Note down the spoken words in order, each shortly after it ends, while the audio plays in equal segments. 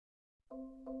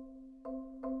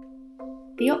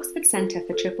The Oxford Centre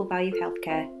for Triple Value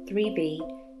Healthcare, 3V,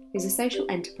 is a social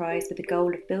enterprise with the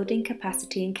goal of building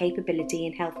capacity and capability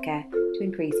in healthcare to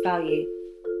increase value.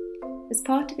 As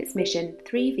part of its mission,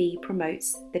 3V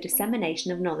promotes the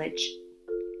dissemination of knowledge.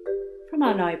 From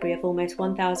our library of almost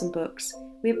 1,000 books,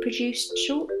 we have produced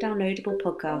short downloadable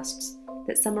podcasts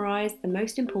that summarise the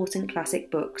most important classic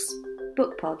books,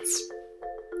 BookPods.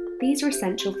 These are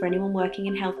essential for anyone working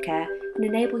in healthcare and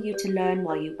enable you to learn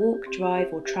while you walk, drive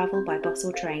or travel by bus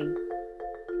or train.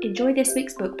 Enjoy this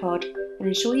week's BookPod and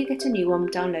ensure you get a new one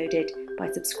downloaded by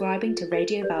subscribing to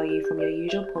Radio Value from your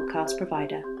usual podcast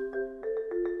provider.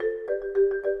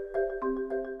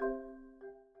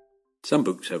 Some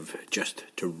books have just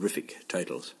terrific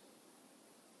titles.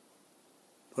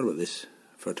 What about this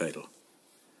for a title?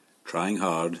 Trying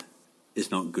Hard is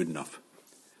Not Good Enough.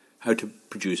 How to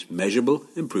produce measurable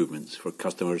improvements for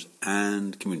customers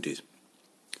and communities.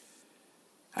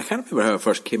 I can't remember how I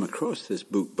first came across this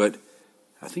book, but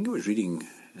I think I was reading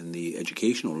in the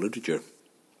educational literature,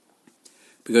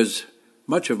 because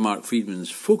much of Mark Friedman's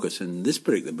focus in this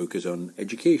particular book is on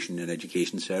education and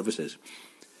education services.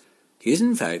 He is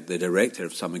in fact the director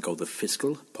of something called the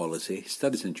Fiscal Policy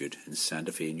Studies Institute in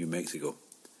Santa Fe, New Mexico.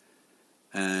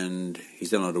 And he's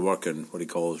done a lot of work on what he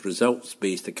calls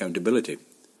results-based accountability,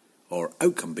 or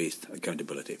outcome-based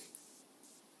accountability.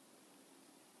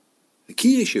 The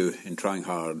key issue in Trying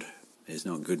Hard is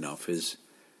Not Good Enough is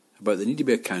about the need to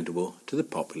be accountable to the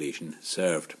population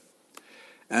served.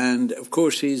 And of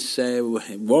course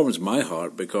it warms my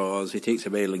heart because he takes a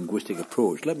very linguistic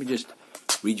approach. Let me just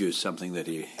read you something that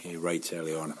he writes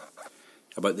early on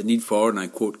about the need for, and I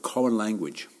quote, common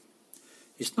language.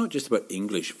 It's not just about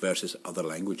English versus other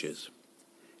languages.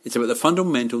 It's about the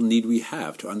fundamental need we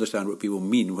have to understand what people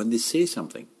mean when they say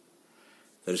something.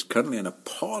 There is currently an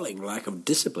appalling lack of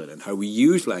discipline in how we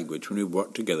use language when we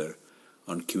work together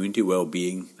on community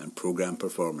well-being and program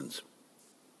performance.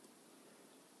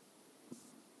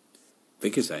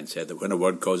 Wittgenstein said that when a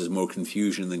word causes more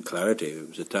confusion than clarity, it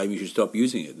was a time you should stop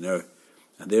using it. Now,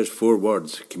 and there's 4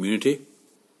 words: community,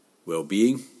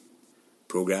 well-being,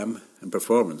 program and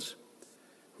performance,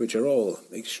 which are all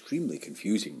extremely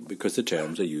confusing because the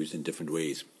terms are used in different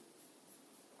ways.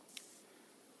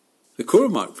 The core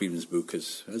of Mark Friedman's book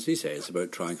is, as he says,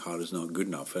 about trying hard is not good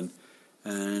enough,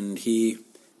 and he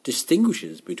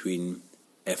distinguishes between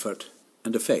effort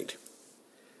and effect.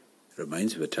 It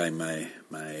reminds me of a time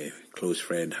my close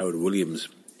friend Howard Williams,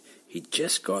 he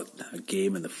just got a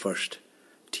game in the first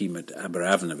team at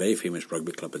Aberavon, a very famous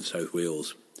rugby club in South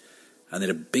Wales, and they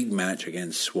had a big match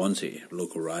against Swansea,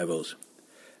 local rivals.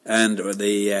 And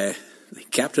the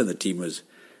captain of the team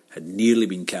had nearly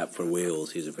been capped for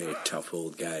Wales. He's a very tough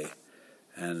old guy.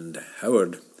 And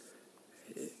Howard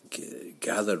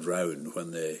gathered round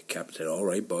when the captain said, "All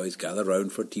right, boys, gather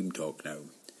round for team talk now."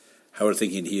 Howard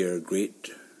thinking here great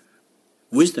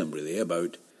wisdom, really,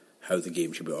 about how the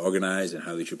game should be organised and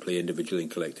how they should play individually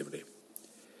and collectively.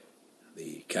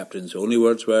 The captain's only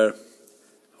words were,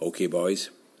 "Okay, boys,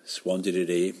 Swansea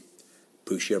today,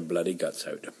 push your bloody guts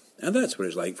out." And that's what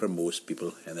it's like for most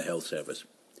people in the health service.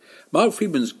 Mark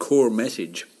Friedman's core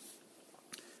message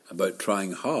about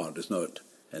trying hard is not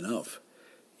enough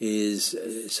is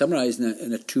summarised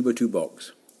in a 2x2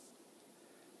 box.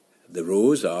 The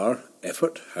rows are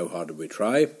effort, how hard did we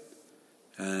try,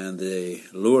 and the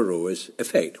lower row is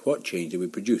effect, what change did we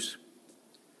produce.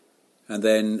 And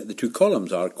then the 2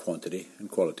 columns are quantity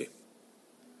and quality.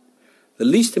 The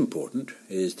least important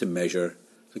is to measure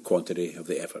the quantity of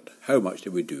the effort. How much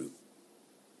did we do?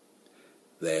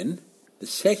 Then, the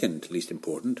second least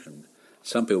important, and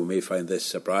some people may find this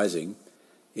surprising,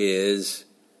 is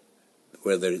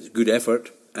where there is good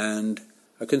effort and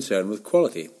a concern with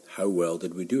quality. How well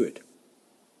did we do it?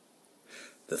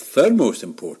 The third most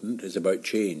important is about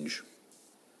change.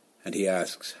 And he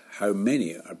asks, how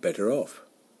many are better off?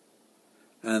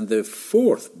 And the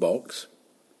 4th box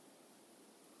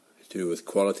is to do with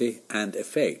quality and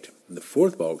effect. And the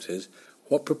 4th box is,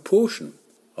 what proportion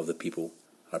of the people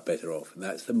are better off? And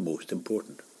that's the most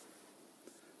important.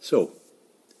 So,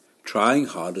 trying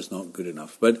hard is not good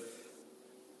enough. But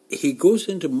he goes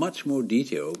into much more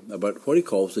detail about what he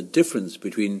calls the difference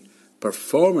between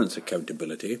performance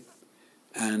accountability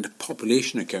and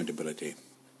population accountability.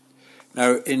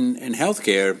 Now, in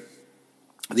healthcare,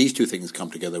 these 2 things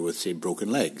come together with, say,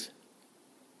 broken legs.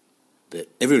 That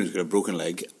everyone who's got a broken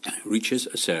leg reaches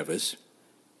a service,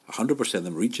 100% of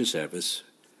them reach a service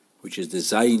which is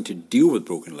designed to deal with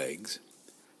broken legs,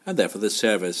 and therefore the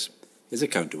service is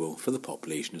accountable for the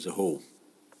population as a whole.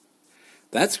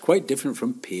 That's quite different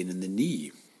from pain in the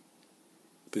knee.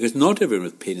 because not everyone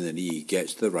with pain in the knee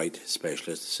gets the right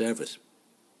specialist service.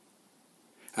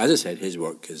 As I said, his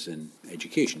work is in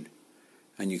education,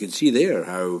 and you can see there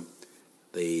how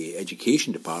the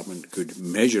education department could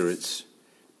measure its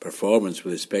performance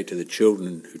with respect to the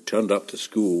children who turned up to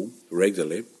school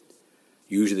regularly,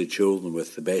 usually the children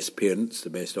with the best parents, the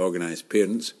best organised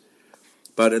parents.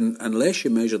 But unless you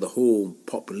measure the whole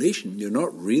population, you're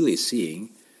not really seeing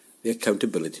the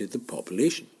accountability of the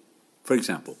population. For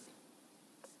example,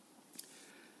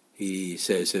 he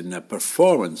says in a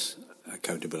performance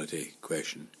accountability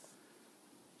question,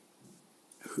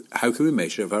 how can we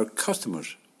measure if our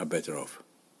customers are better off?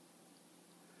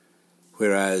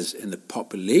 Whereas in the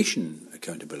population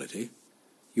accountability,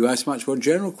 you ask much more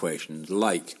general questions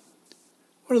like,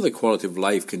 what are the quality of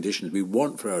life conditions we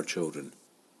want for our children?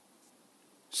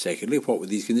 Secondly, what would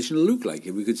these conditions look like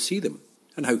if we could see them,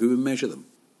 and how could we measure them?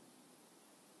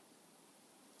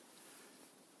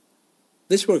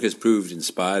 This work has proved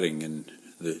inspiring in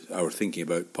our thinking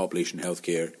about population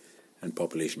healthcare and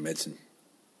population medicine.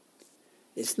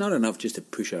 It's not enough just to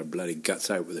push our bloody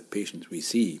guts out with the patients we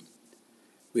see.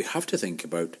 We have to think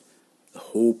about the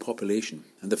whole population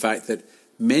and the fact that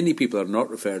many people are not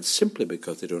referred simply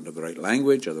because they don't have the right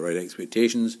language or the right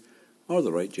expectations or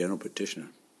the right general practitioner.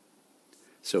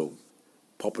 So,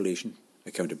 population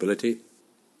accountability,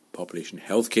 population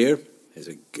healthcare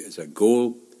is a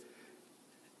goal.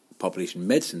 Population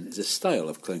medicine is a style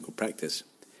of clinical practice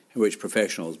in which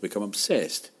professionals become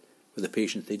obsessed with the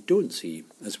patients they don't see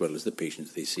as well as the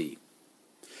patients they see.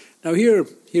 Now here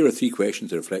are 3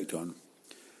 questions to reflect on.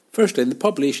 Firstly, in the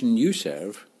population you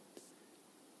serve,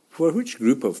 for which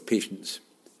group of patients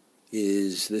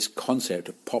is this concept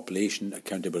of population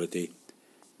accountability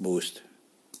most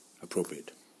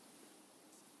appropriate?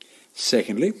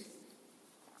 Secondly,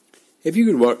 if you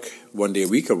could work 1 day a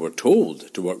week, or were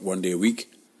told to work 1 day a week,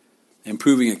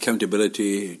 improving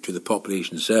accountability to the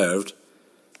population served,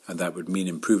 and that would mean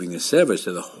improving the service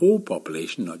to the whole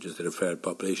population, not just the referred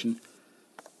population,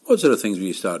 what sort of things will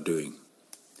you start doing?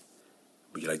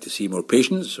 Would you like to see more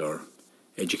patients, or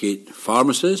educate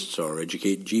pharmacists, or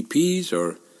educate GPs,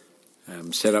 or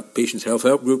set up patients' health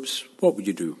help groups? What would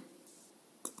you do?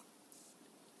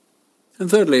 And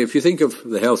thirdly, if you think of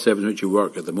the health service in which you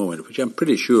work at the moment, which I'm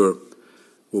pretty sure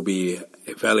will be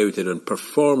evaluated on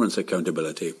performance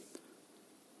accountability,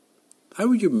 how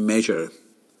would you measure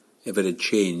if it had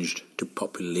changed to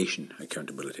population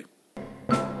accountability?